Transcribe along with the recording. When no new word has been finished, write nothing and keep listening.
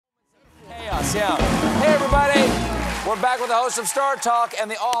Attention. Hey, everybody. We're back with the host of Star Talk and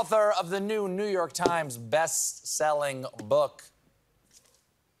the author of the new New York Times best-selling book,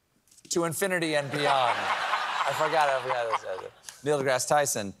 To Infinity and Beyond. I forgot this. Neil deGrasse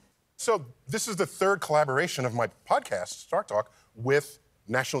Tyson. So this is the third collaboration of my podcast, Star Talk, with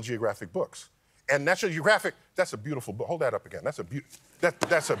National Geographic Books. And National Geographic, that's a beautiful book. Hold that up again. That's a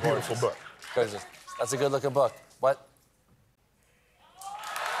beautiful book. Gorgeous. That's a good-looking book. What?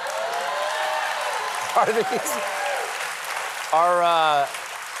 Are these?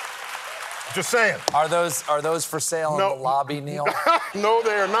 Just saying. Are those for sale in the lobby, Neil? No,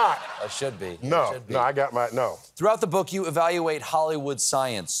 they are not. They should be. No, should be. no, I got my, no. Throughout the book, you evaluate Hollywood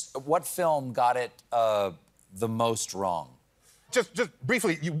science. What film got it the most wrong? Just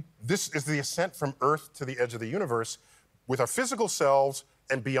briefly, this is the ascent from Earth to the edge of the universe with our physical selves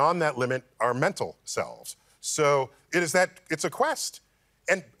and beyond that limit, our mental selves. So it's a quest.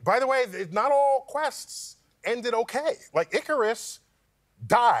 And by the way, not all quests ended okay. Like Icarus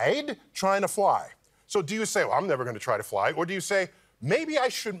died trying to fly. So do you say, well, I'm never going to try to fly? Or do you say, maybe I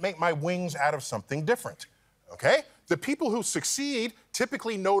should make my wings out of something different? Okay? The people who succeed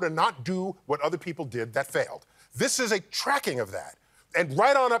typically know to not do what other people did that failed. This is a tracking of that. And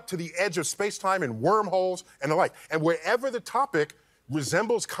right on up to the edge of space-time and wormholes and the like. And wherever the topic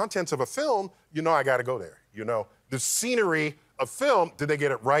resembles contents of a film, you know I got to go there. You know, the scenery of film, did they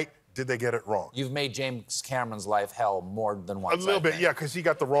get it right? Did they get it wrong? You've made James Cameron's life hell more than once. A little bit, yeah, because he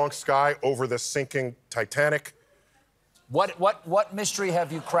got the wrong sky over the sinking Titanic. What mystery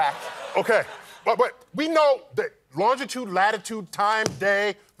have you cracked? Okay, but we know that longitude, latitude, time,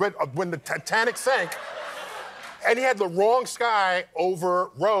 day, when the Titanic sank, and he had the wrong sky over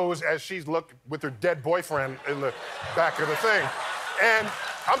Rose as she's looked with her dead boyfriend in the back of the thing. And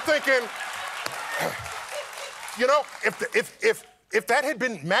I'm thinking, you know, if that had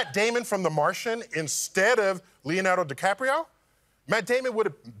been Matt Damon from The Martian instead of Leonardo DiCaprio, Matt Damon would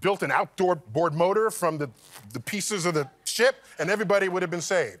have built an outdoor board motor from the pieces of the ship, and everybody would have been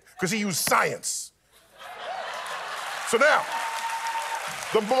saved, because he used science. So now,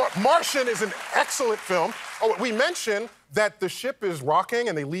 The Martian is an excellent film. Oh, we mentioned that the ship is rocking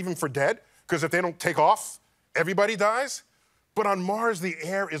and they leave him for dead, because if they don't take off, everybody dies. But on Mars, the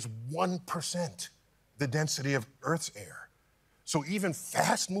air is 1% the density of Earth's air. So even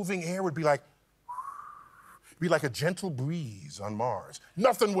fast-moving air would be like a gentle breeze on Mars.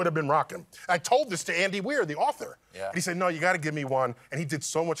 Nothing would have been rocking. I told this to Andy Weir, the author. Yeah. And he said, no, you got to give me one. And he did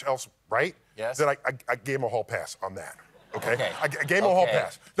so much else right that I gave him a whole pass on that. Okay? I gave him a whole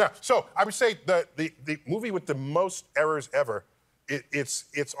pass. Now, so I would say the movie with the most errors ever,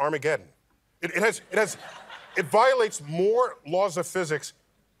 it's Armageddon. It violates more laws of physics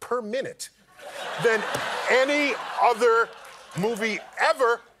per minute than any other movie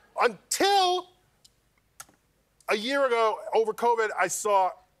ever, until a year ago, over COVID, I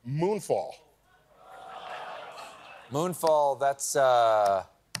saw Moonfall. Moonfall, that's, the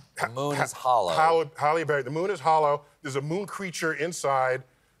moon is hollow. Halle Berry, the moon is hollow. There's a moon creature inside,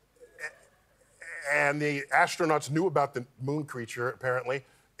 and the astronauts knew about the moon creature, apparently,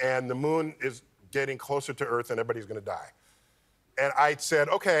 and the moon is getting closer to Earth and everybody's gonna die. And I said,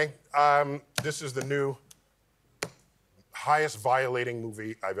 okay, this is the new highest violating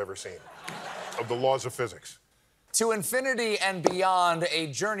movie I've ever seen of the laws of physics. To Infinity and Beyond, A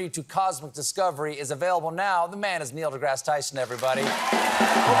Journey to Cosmic Discovery is available now. The man is Neil deGrasse Tyson, everybody. We'll be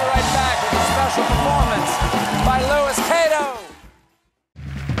right back with